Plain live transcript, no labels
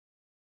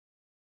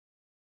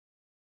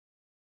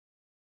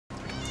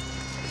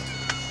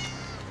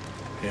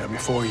Yeah,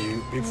 before.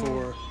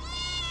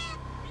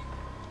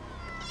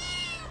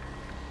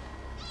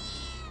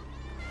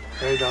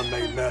 They done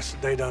made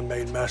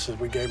messes.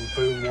 We gave them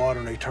food and water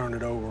and they turned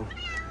it over.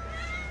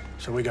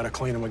 So we gotta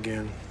clean them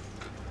again.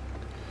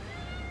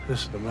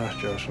 This is the mess,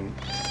 Justin.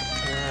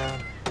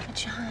 But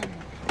John,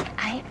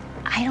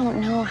 I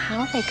don't know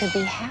how they could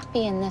be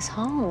happy in this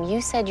home.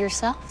 You said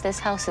yourself this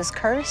house is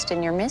cursed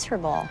and you're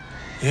miserable.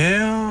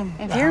 Yeah.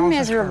 If you're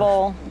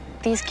miserable,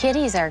 these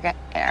kitties are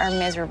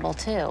miserable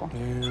too.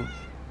 Yeah.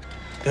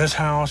 This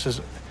house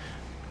is,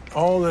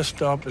 all this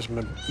stuff is,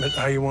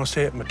 how you want to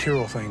say it,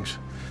 material things.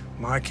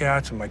 My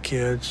cats and my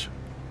kids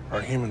are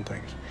human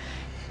things.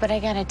 But I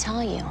gotta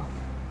tell you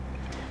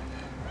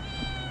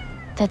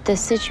that the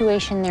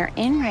situation they're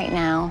in right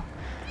now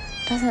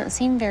doesn't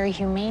seem very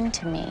humane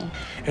to me.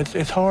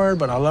 It's hard,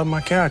 but I love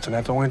my cats, and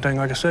that's the only thing,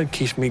 like I said,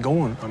 keeps me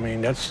going. I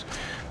mean, that's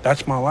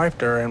my life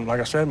there, and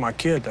like I said, my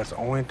kid, that's the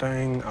only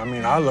thing, I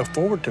mean, I look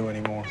forward to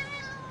anymore,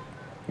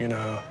 you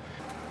know.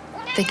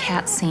 The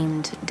cats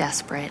seemed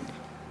desperate.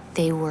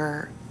 They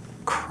were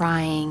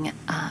crying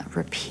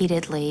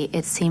repeatedly.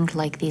 It seemed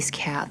like these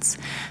cats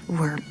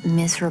were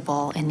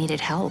miserable and needed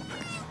help.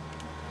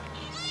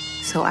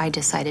 So I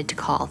decided to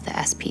call the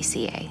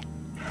SPCA.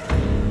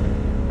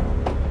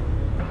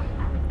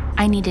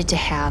 I needed to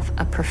have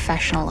a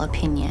professional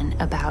opinion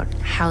about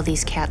how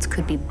these cats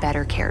could be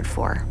better cared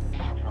for.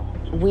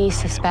 We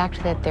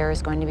suspect that there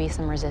is going to be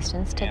some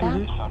resistance to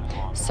them.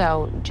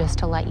 So just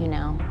to let you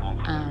know,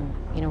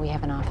 we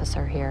have an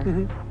officer here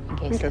in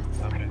case. Okay.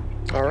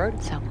 All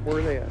right. So where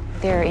are they at?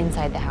 They're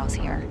inside the house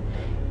here.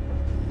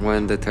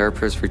 When the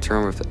therapist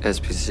returned with the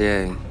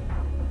SPCA,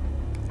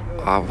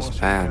 I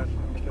was mad.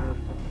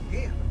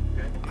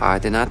 I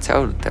did not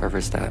tell the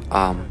therapist that.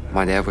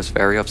 My dad was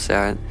very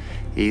upset.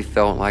 He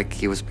felt like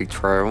he was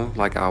betrayed,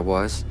 like I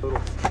was.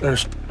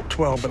 There's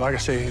 12, but like I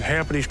say,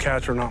 half of these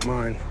cats are not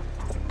mine.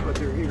 But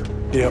they're here.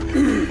 Yep.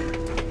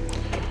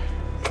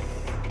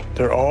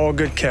 They're all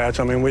good cats.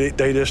 I mean,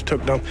 they just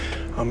took them.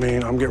 I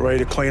mean, I'm getting ready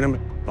to clean them.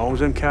 As long as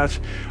them cats,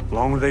 as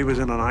long as they was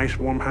in a nice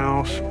warm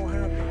house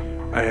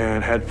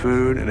and had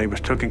food and they was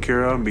taken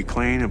care of and be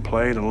clean and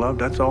played and loved,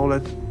 that's all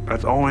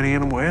any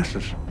animal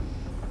asks.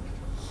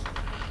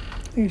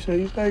 He said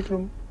he's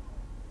taking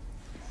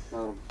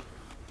them.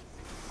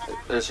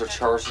 There's a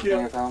charge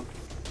being found.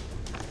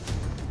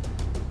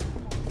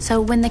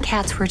 So when the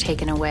cats were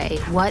taken away,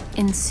 what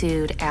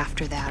ensued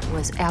after that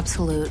was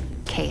absolute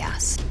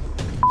chaos.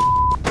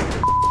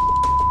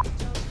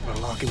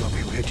 Lock him up,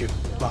 he'll hit you.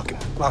 Lock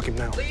him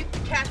now. Leave the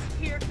cats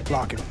here today.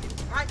 Lock him.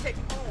 I take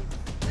them home.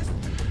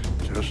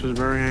 Joseph is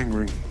very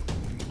angry.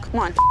 Come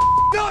on.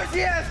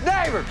 Noisy ass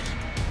neighbors!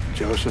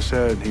 Joseph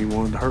said he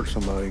wanted to hurt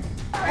somebody.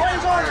 What are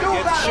you gonna do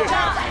about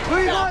it? What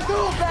are you gonna do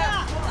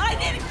about it? I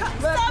need to come.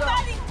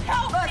 Somebody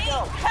help me.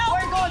 Help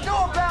What are you gonna do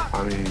about it?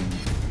 I mean,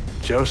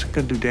 Joseph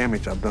could do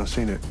damage. I've done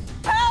seen it.